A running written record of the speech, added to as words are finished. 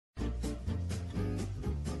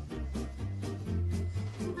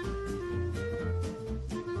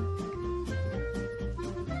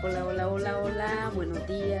Hola, hola, hola, hola, buenos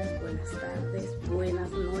días, buenas tardes, buenas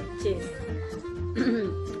noches.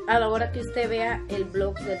 A la hora que usted vea el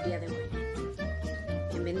vlog del día de hoy.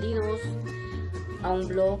 Bienvenidos a un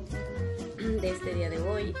vlog de este día de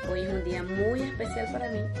hoy. Hoy es un día muy especial para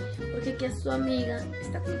mí porque aquí su amiga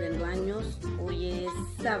está cumpliendo años. Hoy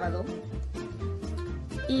es sábado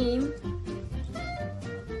y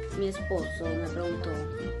mi esposo me preguntó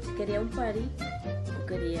si quería un party o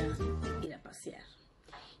quería ir a pasear.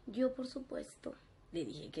 Yo, por supuesto, le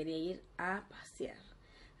dije que quería ir a pasear.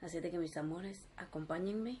 Así de que, mis amores,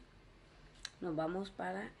 acompáñenme. Nos vamos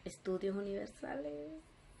para Estudios Universales.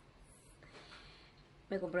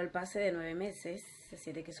 Me compró el pase de 9 meses.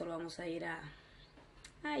 Así de que solo vamos a ir a...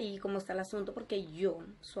 ahí cómo está el asunto, porque yo,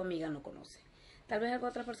 su amiga, no conoce. Tal vez alguna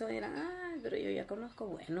otra persona dirá, ay, pero yo ya conozco.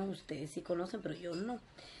 Bueno, ustedes sí conocen, pero yo no.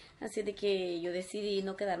 Así de que yo decidí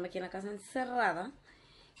no quedarme aquí en la casa encerrada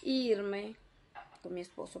e irme con mi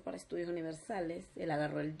esposo para Estudios Universales. Él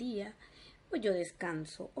agarró el día, pues yo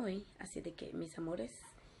descanso hoy. Así de que, mis amores,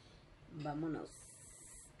 vámonos.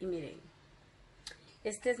 Y miren,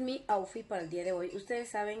 este es mi outfit para el día de hoy. Ustedes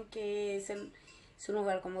saben que es un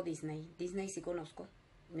lugar como Disney. Disney sí conozco,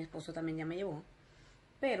 mi esposo también ya me llevó,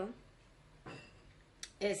 pero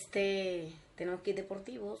tenemos que ir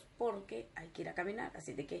deportivos porque hay que ir a caminar.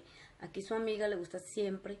 Así de que aquí su amiga le gusta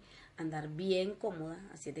siempre andar bien cómoda.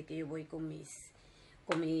 Así de que yo voy con mis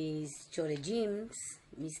short jeans,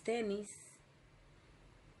 mis tenis.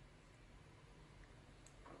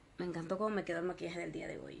 Me encantó cómo me quedó el maquillaje del día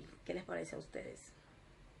de hoy. ¿Qué les parece a ustedes?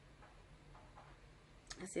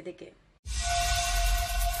 Así de que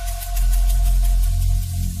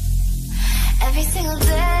every single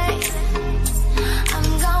day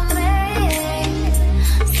I'm gonna make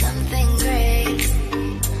something great.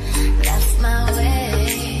 That's my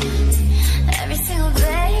way. Every single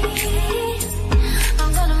day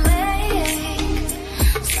I'm gonna make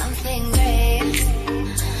something great.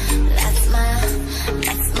 That's my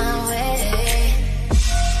way.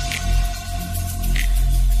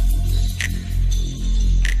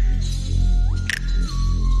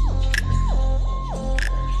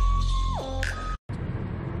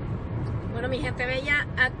 bueno, mi gente bella,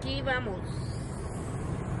 aquí vamos.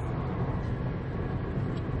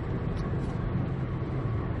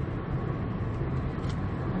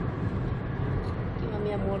 Aquí va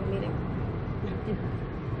mi amor, miren.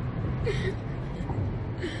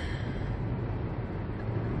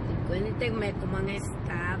 Y cuéntenme cómo han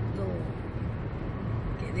estado.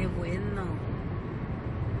 Qué de bueno.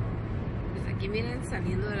 Pues aquí miren,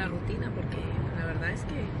 saliendo de la rutina, porque la verdad es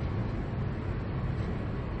que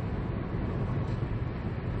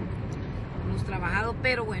hemos trabajado,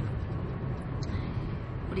 pero bueno,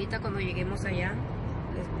 ahorita cuando lleguemos allá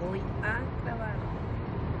les voy a grabar.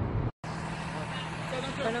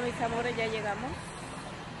 Bueno, mis amores, ya llegamos.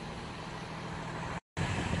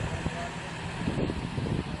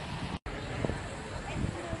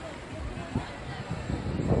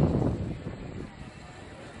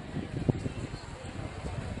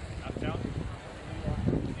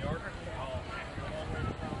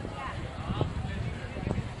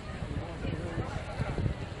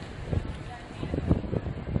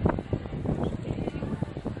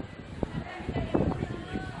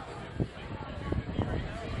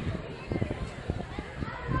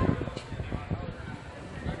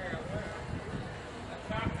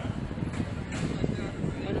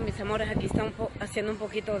 Amores, aquí está haciendo un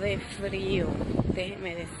poquito de frío,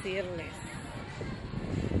 déjenme decirles,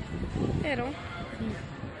 pero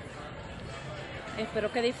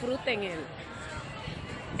espero que disfruten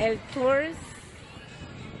el tour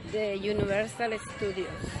de Universal Studios.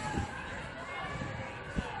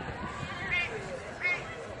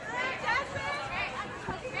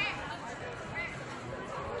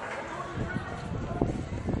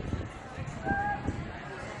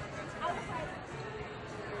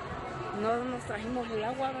 No nos trajimos el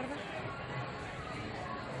agua, ¿verdad?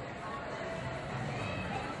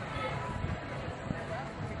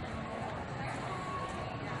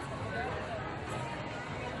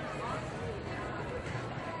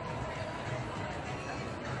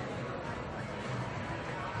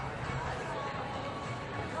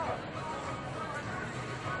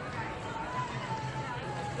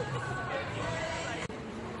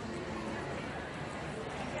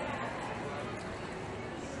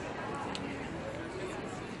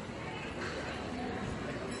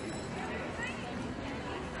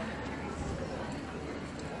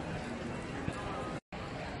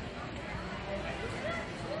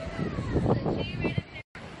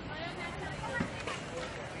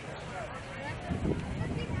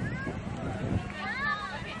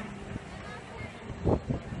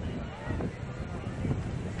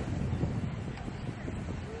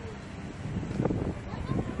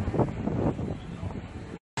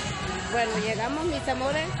 Bueno, llegamos, mis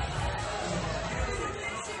amores.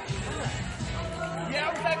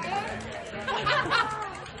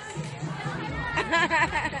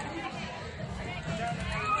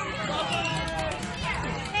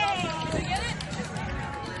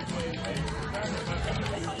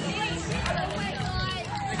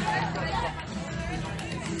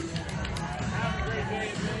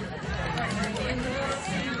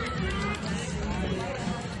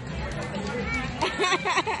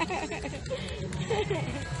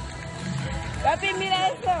 Papi, mira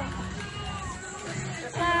esto.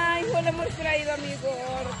 Ay, no le hemos traído a mi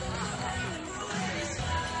gordo.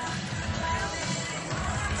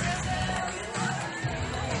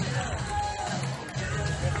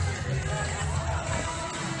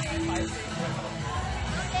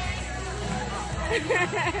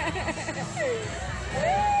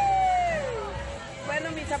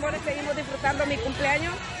 Bueno, mis amores, seguimos disfrutando mi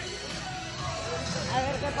cumpleaños. A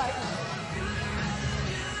ver qué pasa.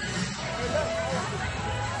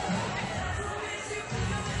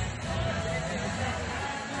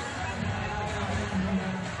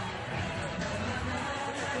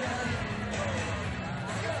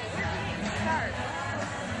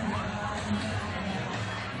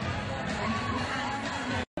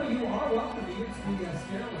 You are welcome to use the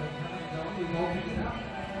stairway coming and going. We've opened it up.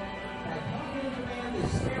 That popular demand is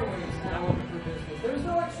stairways now open for business. There's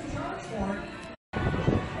no extra charge for it.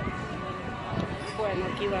 Bueno,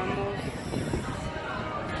 aquí vamos.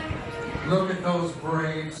 Look at those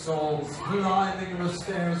brave souls climbing the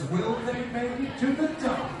stairs. Will they make it to the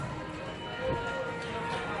top?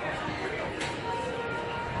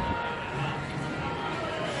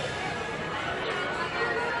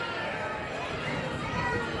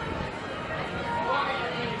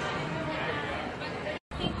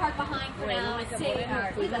 Park behind for now and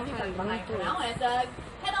please let me park behind for now and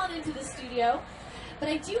head on into the studio. But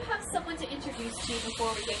I do have someone to introduce to you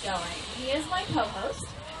before we get going. He is my co-host,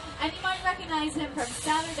 and you might recognize him from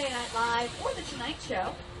Saturday Night Live or The Tonight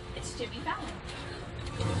Show. It's Jimmy Fallon.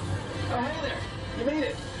 Oh, hey there. You made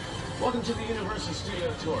it. Welcome to the Universal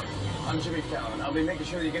Studio Tour. I'm Jimmy Fallon. I'll be making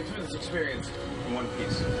sure that you get through this experience in one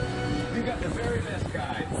piece. We've got the very best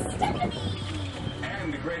guide. Stephanie!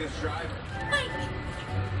 And the greatest driver. Mike!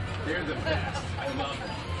 They're the best. I love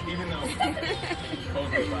it. Even though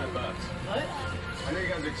over $5. What? I know you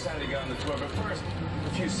guys are excited to get on the tour, but first, a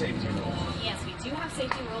few safety rules. Yes, we do have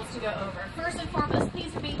safety rules to go over. First and foremost,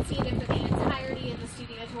 please remain seated for the entirety of the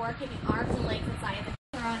studio tour, keeping arms and legs inside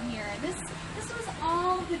the on here. And this was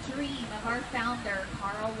all the dream of our founder,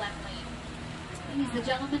 Carl Lemley. He's the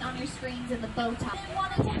gentleman on your screens in the bow tie. They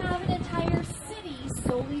wanted to have an entire city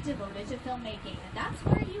solely devoted to filmmaking, and that's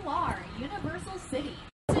where you are, Universal City.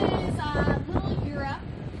 This is Little Europe,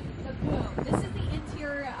 the boom. This is the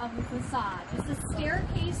interior of the facade. It's a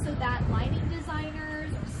staircase so that lighting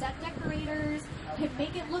designers or set decorators can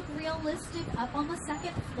make it look realistic up on the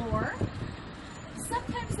second floor.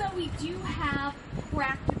 Sometimes, though, we do have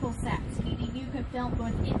practical sets, meaning you can film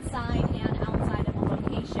both inside and outside of a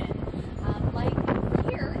location. Like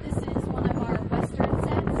here, this is one of our Western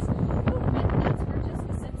sets. And that's where just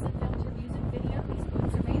the Simpson filmed her music video. These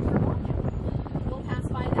boots are made for Hollywood. We'll pass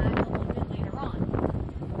by that a little bit later on.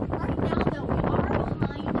 Right now, though, we are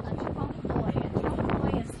behind a trompe-l'oeil. A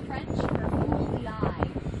trompe-l'oeil is French for fool the eye.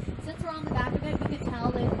 Since we're on the back of it, we can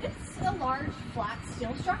tell that it's a large, flat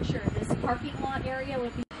steel structure. This parking lot area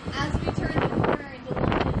would be. As we turn the corner into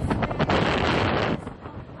London Square, it's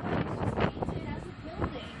just painted as a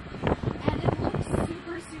building. And it looks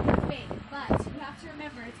super, super big. But you have to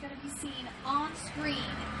remember, it's going to be seen on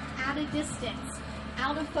screen, at a distance,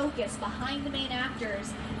 out of focus, behind the main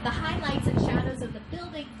actors. The highlights and shadows of the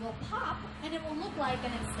building will pop, and it will look like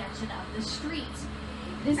an extension of the street.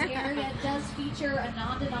 This area does feature a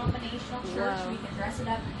non-denominational church. Wow. We can dress it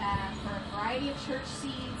up for a variety of church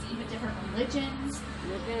scenes, even different religions.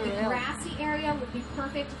 The grassy area would be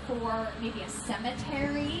perfect for maybe a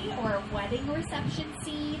cemetery or a wedding reception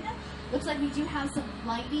scene. Looks like we do have some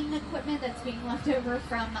lighting equipment that's being left over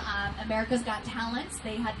from America's Got Talent.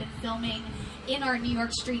 They had been filming in our New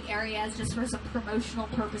York street areas just for some promotional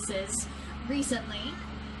purposes recently.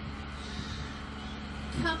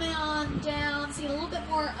 Coming on down, seeing a little bit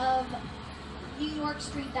more of New York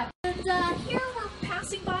Street. And here we're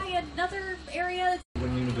passing by another area.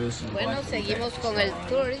 Bueno, seguimos con el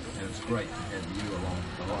tour. It's great to have you along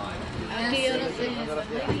the line. Aquí yo no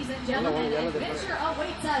sé. Ladies and gentlemen, adventure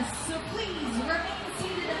awaits us, so please remain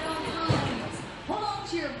seated at all times. Hold on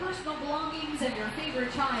to your personal belongings and your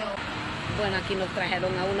favorite child. Bueno, aquí nos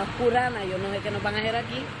trajeron a una oscurana. Yo no sé qué nos van a hacer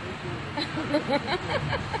aquí.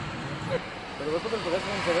 Pero ve por el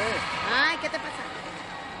teléfono, se ve. Ay, ¿qué te pasa?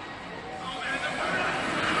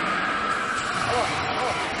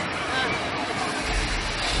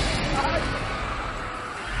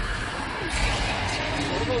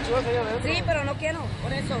 Sí, pero no quiero,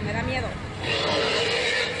 por eso me da miedo.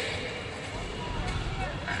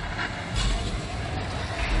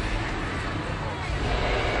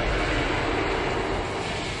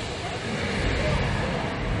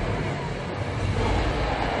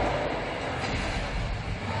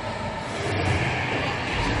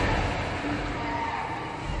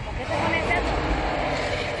 ¿Por qué te pones eso?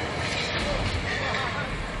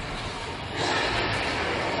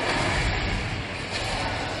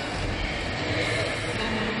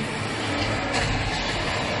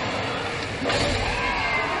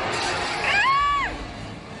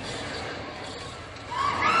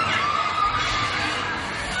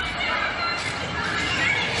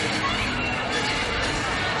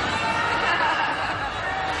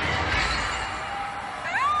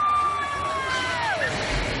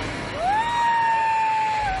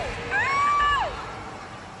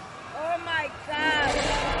 Oh my God.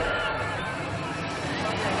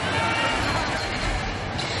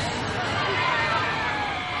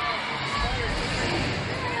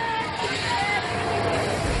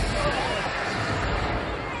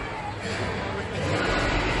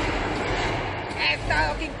 Es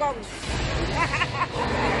todo King Kong.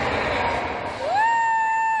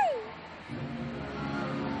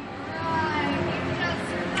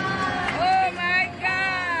 Oh my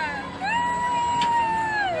God.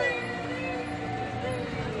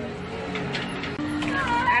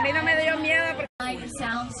 A mí no me dio miedo porque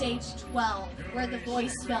Soundstage 12, where the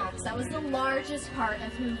voice films. That was the largest part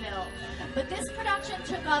of Whoville. But this production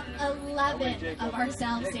took up 11 of our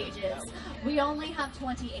sound stages. We only have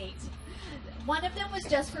 28. One of them was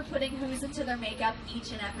just for putting Who's into their makeup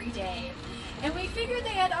each and every day. And we figured they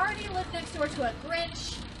had already lived next door to a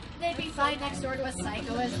Grinch. They'd be fine next door to a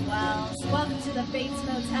Psycho as well. So welcome to the Bates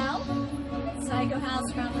Motel. Psycho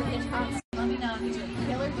House, ground for Hitchcock. Let me know if you do a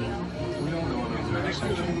killer deal.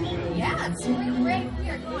 Yeah, it's doing great. We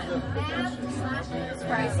are going mad slash news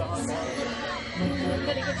prices. We're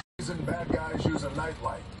gonna get And bad guys use a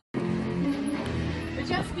nightlight. We're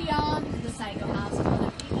just beyond the Psycho House, one of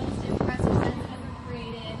the most impressive sets ever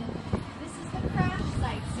created. This is the crash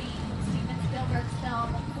site scene. Steven Spielberg's film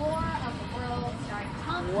War of the Worlds, starring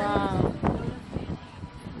Tom Cruise. Wow.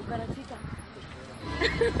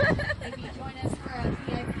 If you join us for a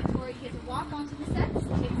VIP tour, you get to walk onto the sets and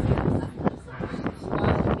take photos up close.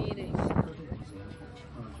 Wow, miren.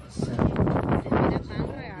 Se mira tan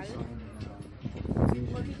real.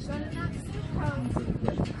 Look at you in that suit coat.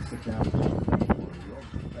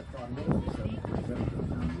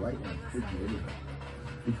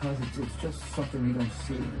 Because it's just something you don't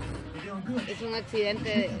see. Es un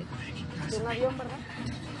accidente de un avión, ¿verdad?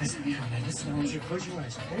 Listen, yeah, man, listen, I want you to close your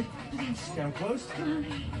eyes, okay? Just down close.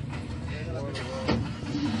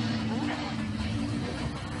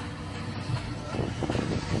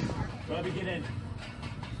 Bobby, get in.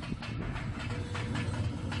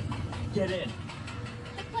 Get in.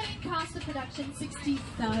 The plane cost the production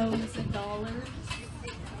 $60,000.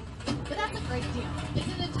 But that's a great deal. It's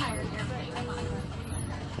an entire airplane. Come on.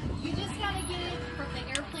 You just gotta get it from the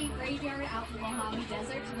airplane graveyard out in the Mojave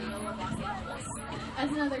Desert to the middle of Los Angeles.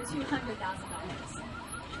 That's another $200,000.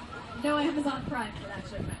 No Amazon Prime for that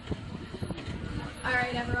shipment.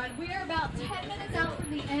 Alright everyone, we are about 10 minutes out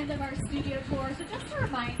from the end of our studio tour, so just a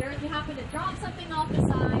reminder, if you happen to drop something off the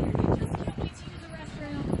side, or you just can't wait to use the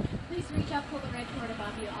restroom, please reach up, pull the red cord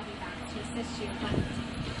above you, I'll be back to assist you.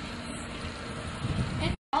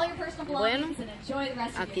 And all your personal belongings and enjoy the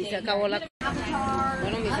rest of Aquí your se day. acabó la... Avatar,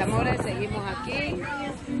 Bueno, mis amores, seguimos aquí. and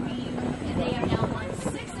they have now won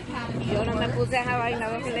 6 Academy Yo no me Awards. puse a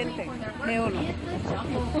bailar los lentes. ¿Sí o no?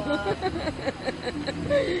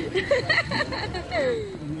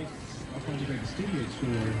 The studio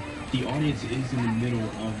tour, the audience is in the middle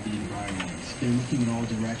of the environment. They're looking in all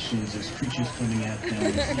directions. There's creatures coming at them.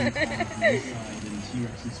 There's on this side and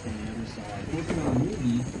T-Rexes from the other side. Working on a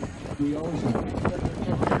movie, we always want to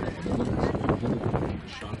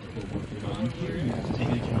shot that we're working on. Here you have to take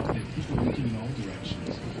into account that people are looking in all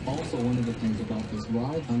directions. Also, one of the things about this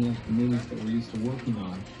ride, unlike the movies that we're used to working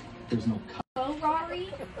on, there's no Ferrari,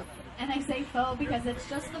 and I say faux because it's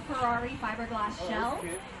just the Ferrari fiberglass shell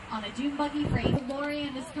on a dune buggy frame. The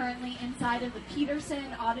DeLorean is currently inside of the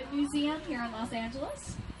Peterson Auto Museum here in Los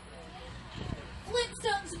Angeles.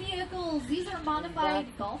 Flintstones vehicles. These are modified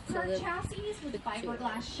golf cart chassis with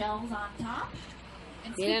fiberglass shells on top.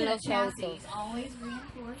 And Miren speaking of los chassis, autos. always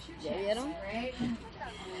reinforce your ¿Ya chassis, vieron? right?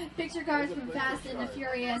 Picture cars from Fast and the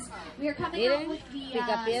Furious. We are coming Miren, out with the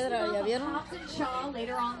Picapiedra, sequel ¿ya of vieron? Hobbs and Shaw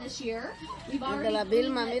later on this year. We've El de already la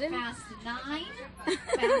Vilma, greenlit miren. Fast 9,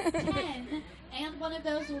 Fast 10, and one of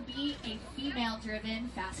those will be a female-driven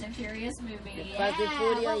Fast and Furious movie. Fast and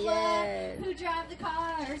Furious, what? yes. Who drive the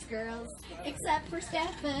cars, girls? Except for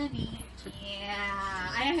Stephanie.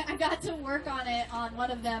 Yeah, I got to work on it on one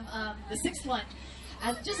of them, the sixth one.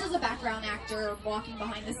 Just as a background actor walking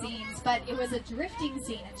behind the scenes, but it was a drifting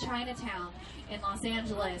scene in Chinatown in Los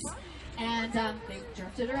Angeles, and they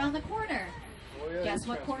drifted around the corner. Guess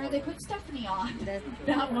what corner they put Stephanie on?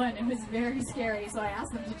 That one. It was very scary, so I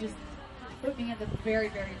asked them to just put me in the very,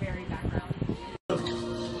 very, very background.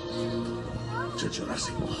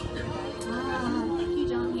 Jurassic Park. Thank you,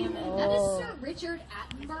 John Hammond. That is Sir Richard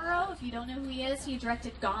Attenborough. If you don't know who he is, he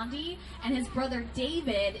directed Gandhi, and his brother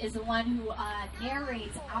David is the one who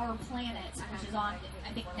narrates Our Planet, which is on,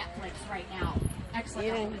 I think, Netflix right now.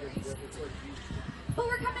 Excellent documentaries. But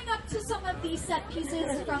we're coming up to some of the set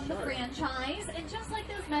pieces from the franchise, and just like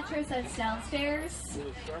those Metro sets downstairs,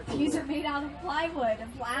 these are made out of plywood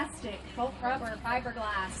and plastic, foam rubber,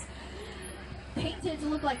 fiberglass, painted to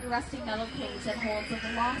look like a rusty metal cage that holds the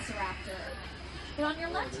Velociraptor. But on your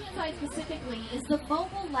left-hand side specifically is the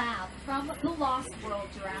mobile lab from the Lost World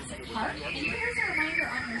Jurassic Park, and here's a reminder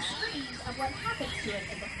on your screens of what happens to it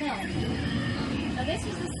in the film. Now this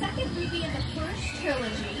was the second movie in the first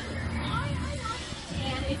trilogy,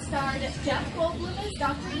 and it starred Jeff Goldblum as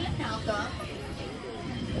Dr. Ian Malcolm,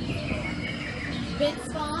 Vince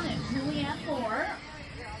Vaughn and Julianne Moore.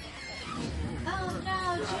 Oh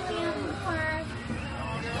no, Julianne Moore.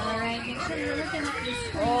 Alright, make sure you're looking at the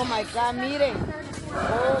screen. Oh my God, miren.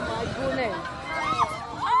 Oh my goodness.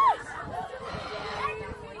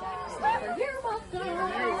 You're welcome.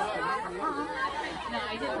 No,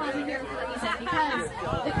 I didn't want to hear it for a reason, because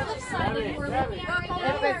the flip side that you were looking at right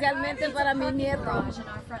there, Especialmente para mi nieto. garage in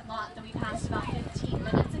our front lot that we passed about 15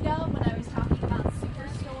 minutes ago when I was talking about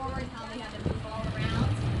Superstore and how they had to move all around.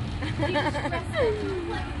 You just press the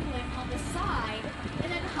click on the side and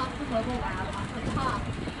then hop the mobile lab off the top.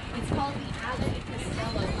 It's called the Abbott and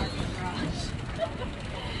Costello parking garage.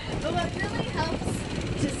 But what really helps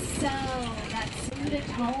to sell that smooth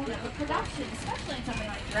tone of a production, especially in something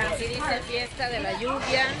like Aquí Jurassic dice Park, fiesta de la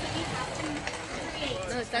lluvia.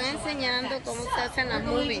 Nos Nos están enseñando cómo se hacen las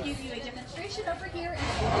movies.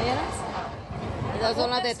 Esas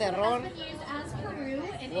son las de terror.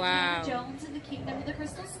 Wow.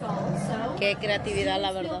 Qué creatividad,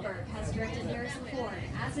 la verdad. Well,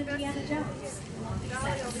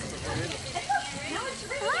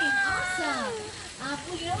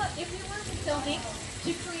 you know what? If we were filming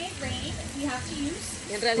to create rain, we have to use.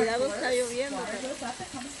 En realidad no sprinklers. está lloviendo. Water goes up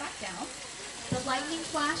and comes back down. The lightning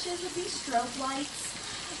flashes would be strobe lights,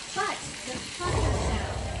 but the thunder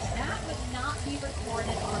sound, that would not be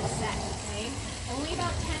recorded on set, okay? Only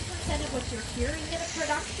about 10% of what you're hearing in a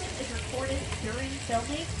production is recorded during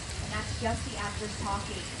filming, and that's just the actors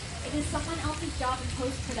talking. It is someone else's job in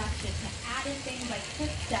post-production to add in things like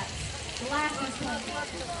footsteps, glasses clanking,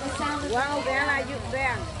 the sound of Wow, the vean,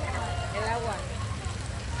 vean el agua.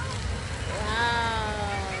 Wow.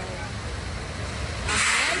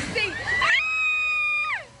 Amazing.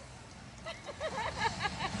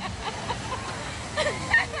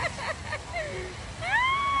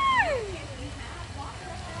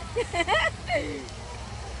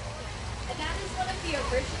 And that is one of the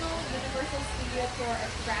original Universal Studio Tour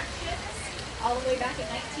attractions, all the way back in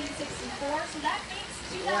 1964. So that makes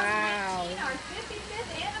 2019 our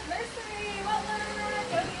 55th anniversary. Well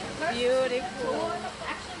done! Beautiful.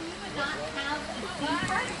 Actually, we would not have a theme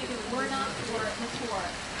park if it were not for the tour.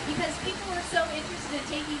 Because people were so interested in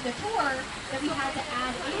taking the tour that we had to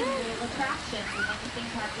add in little attractions, and then the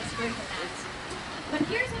theme park was free from that. But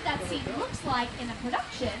here's what that scene looks like in a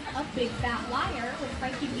production of Big Fat Liar with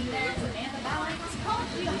Frankie Muniz, Amanda Bynes, Paul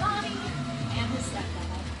Giamatti, and his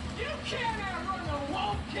stepdad. You can't outrun a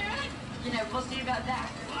wolf, kid! You know, we'll see about that.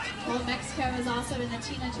 Well, Mexico is also in the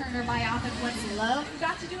Tina Turner biopic What's Love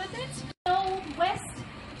got to do with it. So, West,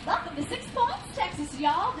 welcome to 6 Points, Texas,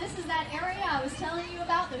 y'all. This is that area I was telling you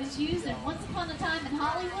about that was used in Once Upon a Time in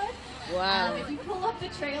Hollywood. Wow. If you pull up the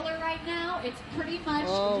trailer right now, it's pretty much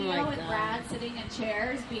Gio and Brad sitting in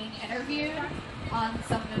chairs being interviewed on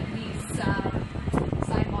some of these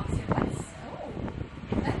sidewalks here.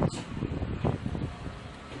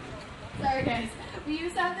 Sorry guys, we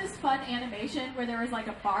used to have this fun animation where there was like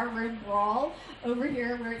a bar room wall over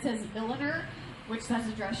here where it says Milliner, which says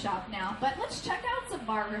a dress shop now. But let's check out some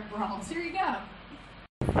bar room walls. Here you go.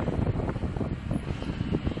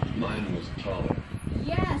 Mine was taller.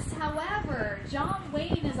 Yes, however, John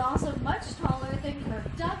Wayne is also much taller than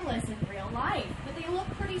Kirk Douglas in real life, but they look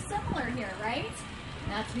pretty similar here, right?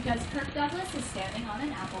 That's because Kirk Douglas is standing on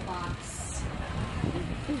an apple box.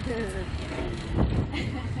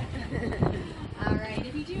 All right,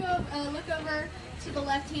 if you do look over to the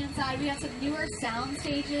left-hand side, we have some newer sound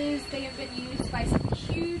stages. They have been used by some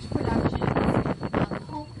huge productions.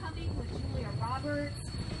 Homecoming with Julia Roberts.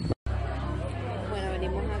 Bueno,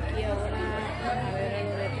 venimos aquí ahora a ver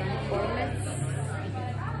lo de Transformers.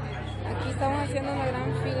 Aquí estamos haciendo una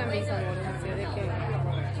gran fila, mis amores, así de que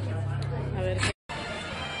a ver qué.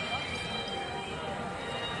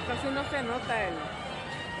 Casi no se nota el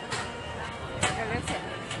ese.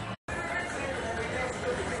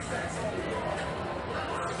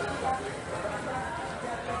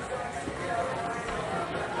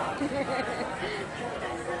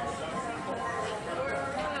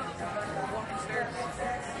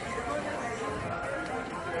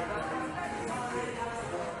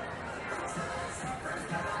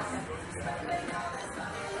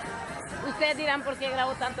 Ustedes dirán por qué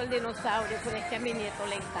grabo tanto el dinosaurio, pero es que a mi nieto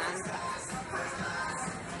le encanta.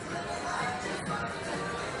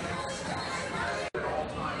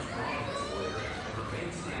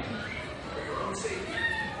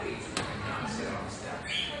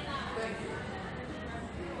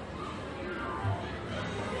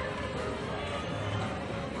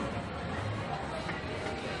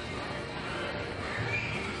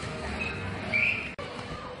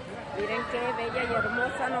 Miren qué bella y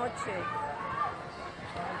hermosa noche.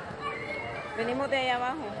 Venimos de ahí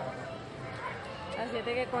abajo. Así es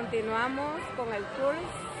de que continuamos con el tour.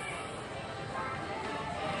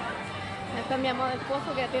 Esta es mi amor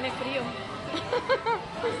esposo que ya tiene frío.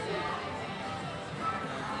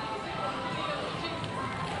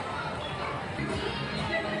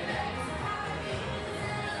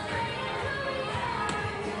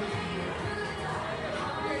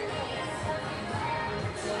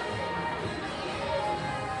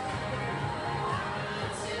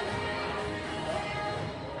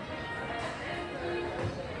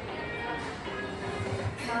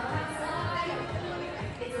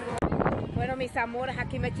 Bueno, mis amores,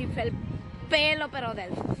 aquí me chiflé el pelo, pero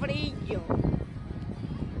del frío.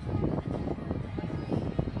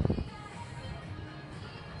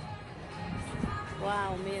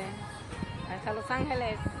 Wow, miren. Ahí está Los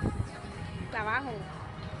Ángeles. Está abajo.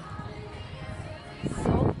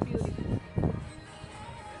 So beautiful.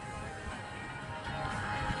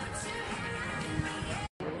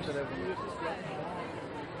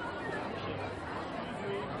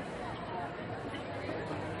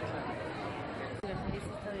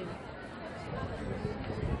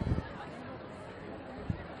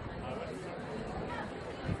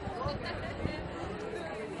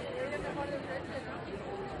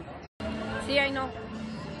 Sí, I know.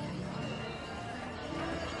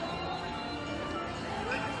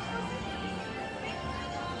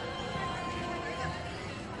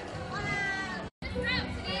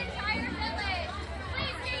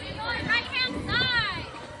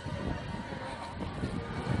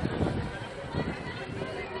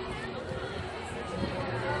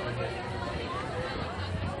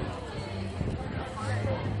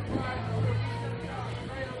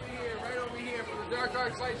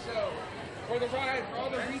 Dark Side Show. For the ride, for all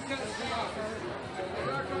the resets in the office. The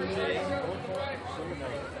Dark Side Show, for the ride,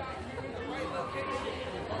 the right location.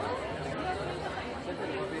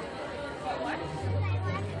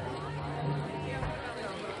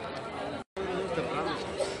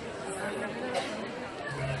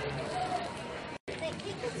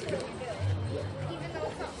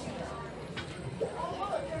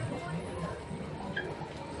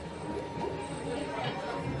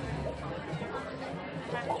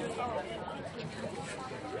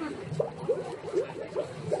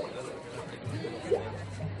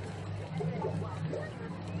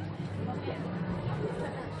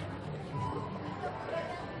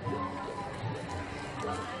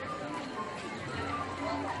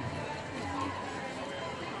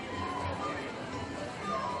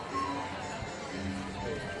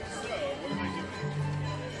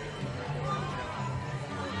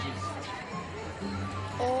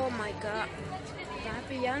 Oh my god.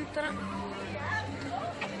 Papi, ya entra.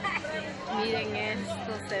 Miren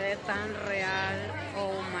esto, se ve tan real.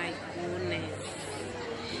 Oh my goodness.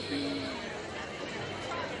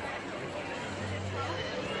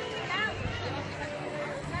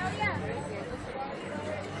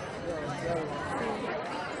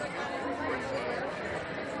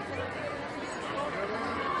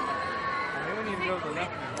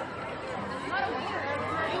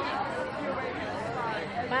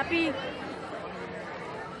 Papi,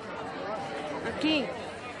 Aquí.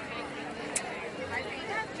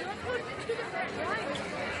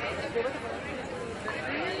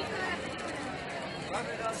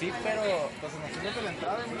 Sí, pero pues en los de la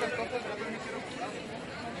entrada hay muchas cosas.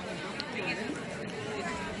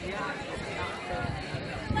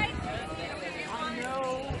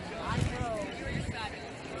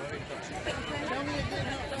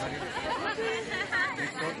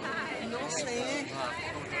 No sé.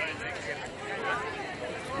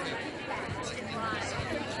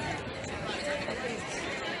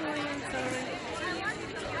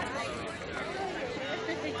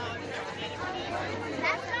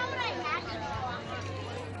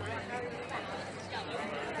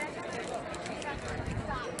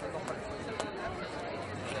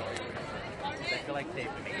 I feel like they've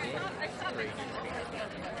made it great.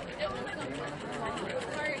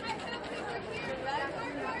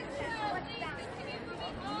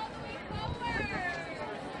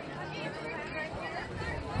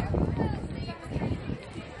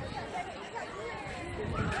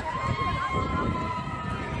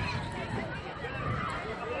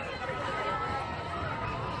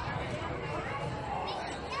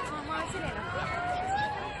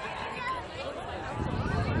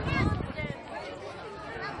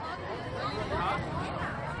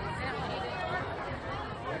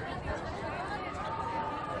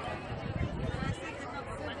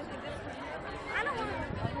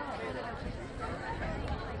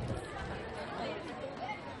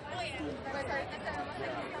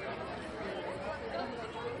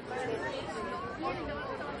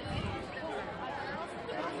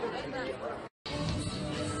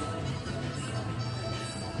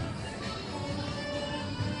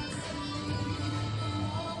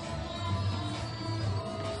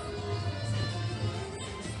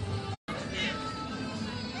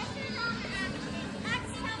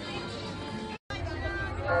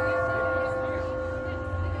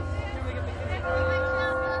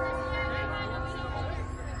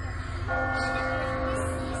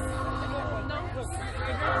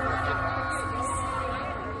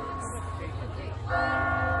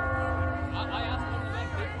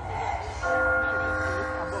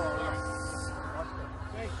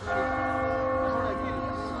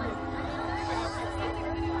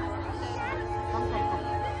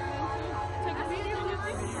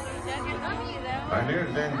 I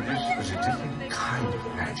knew then this was a different kind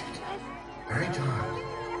of magic. Very dark,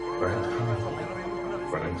 very powerful.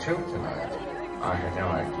 But until tonight, I had no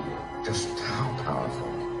idea just how powerful.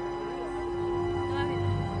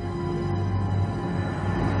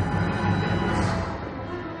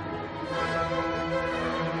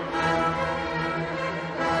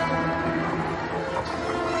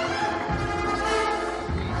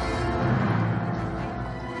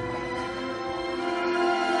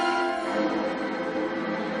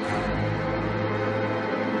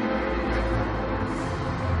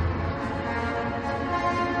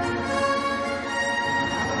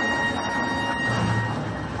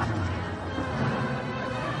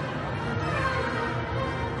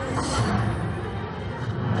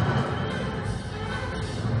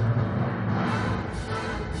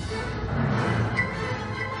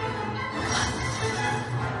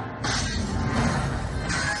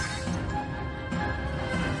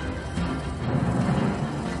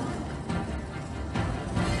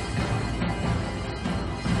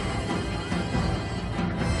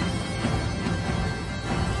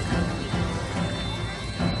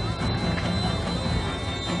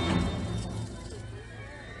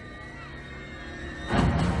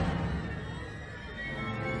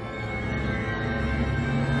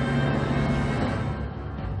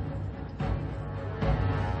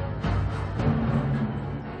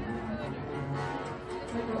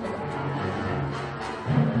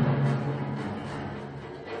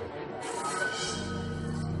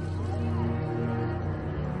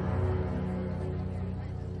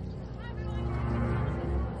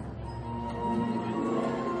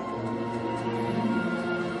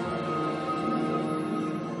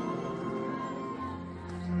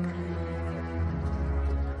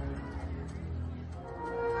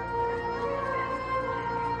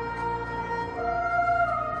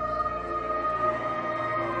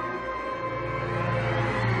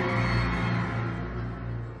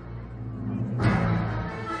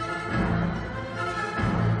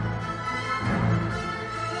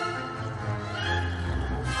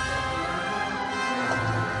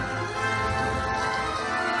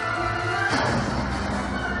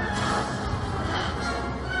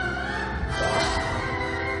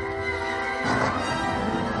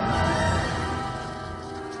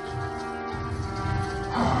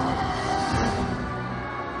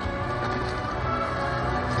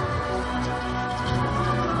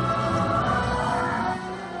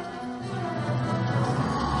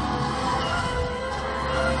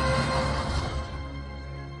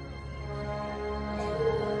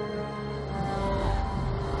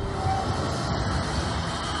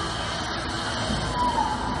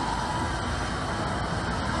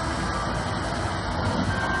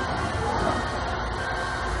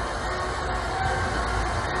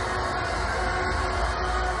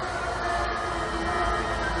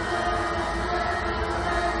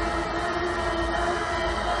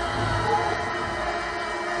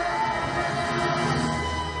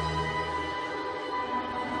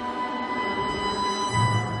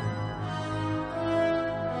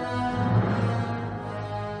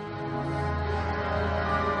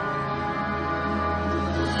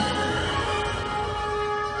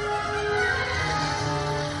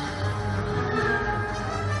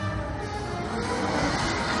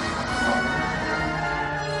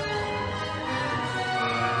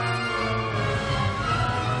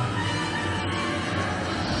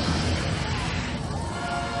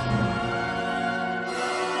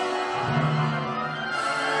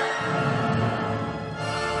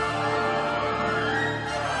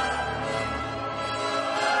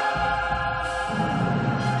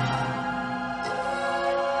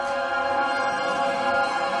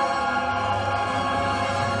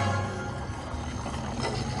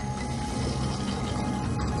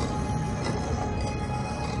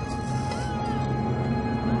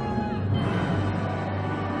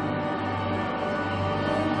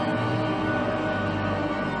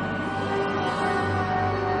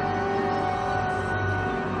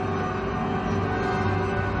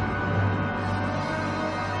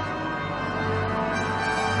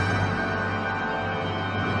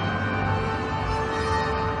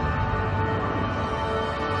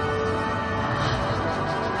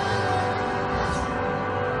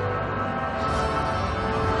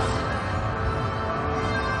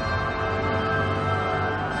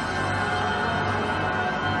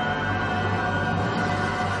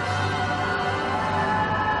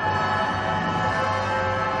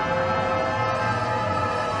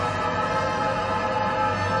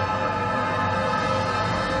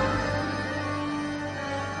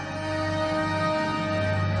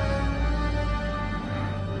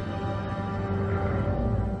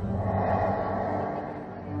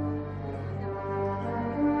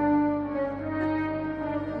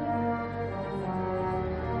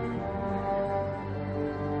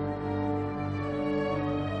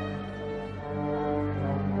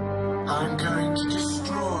 I'm going to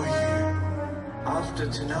destroy you. After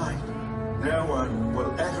tonight, no one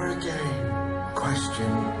will ever again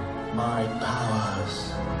question my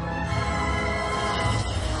powers.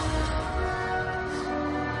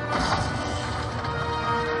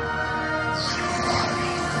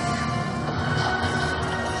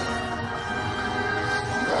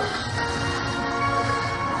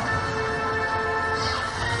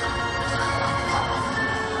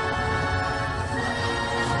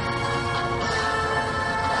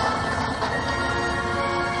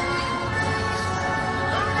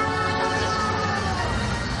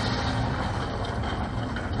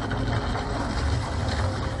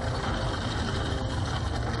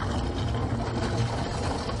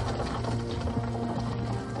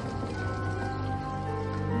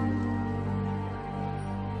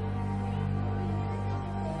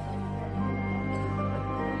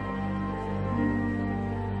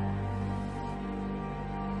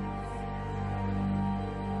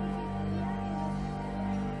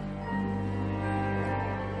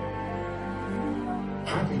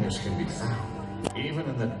 Happiness can be found, even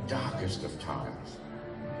in the darkest of times,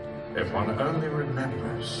 if one only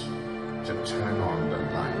remembers to turn on the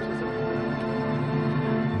light.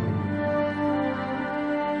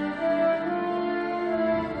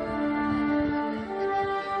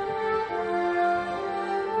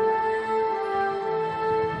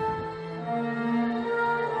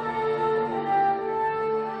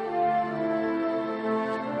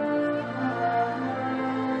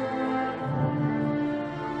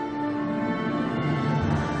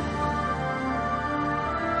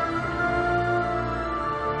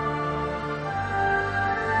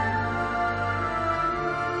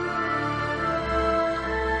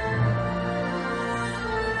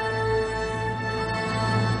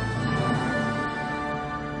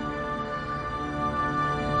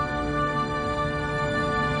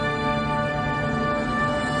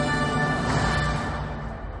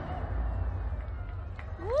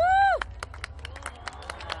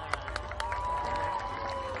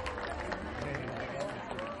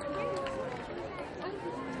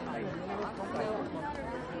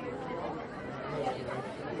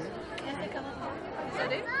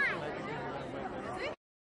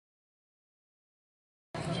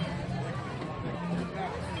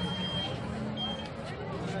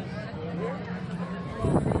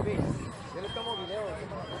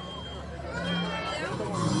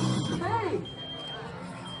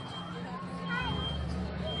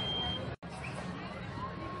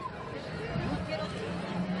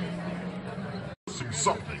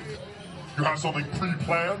 Something. You have something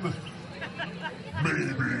pre-planned?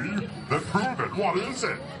 Maybe. Then prove it. What is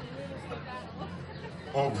it?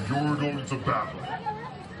 Oh, you're going to battle.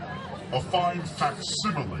 A fine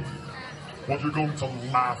facsimile. What, you're going to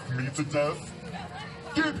laugh me to death?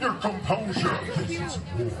 Keep your composure. This is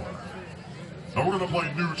war. Now we're going to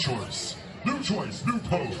play new choice. New choice, new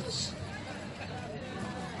pose.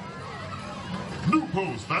 New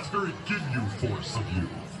pose. That's very Ginyu Force of you.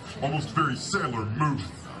 Almost very Sailor Moon.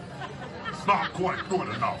 Not quite good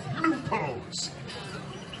enough. New pose.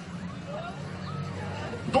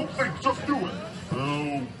 Don't think, just do it.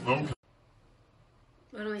 Oh, okay.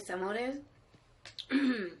 Bueno, mis amores,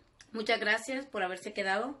 muchas gracias por haberse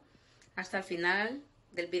quedado hasta el final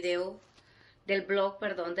del video, del blog,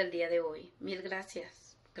 perdón, del día de hoy. Mil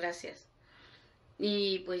gracias, gracias.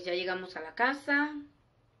 Y pues ya llegamos a la casa.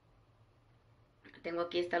 Tengo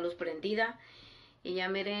aquí esta luz prendida. Y ya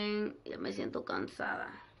miren, ya me siento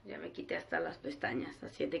cansada. Ya me quité hasta las pestañas.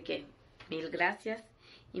 Así de que mil gracias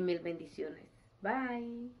y mil bendiciones.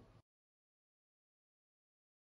 Bye.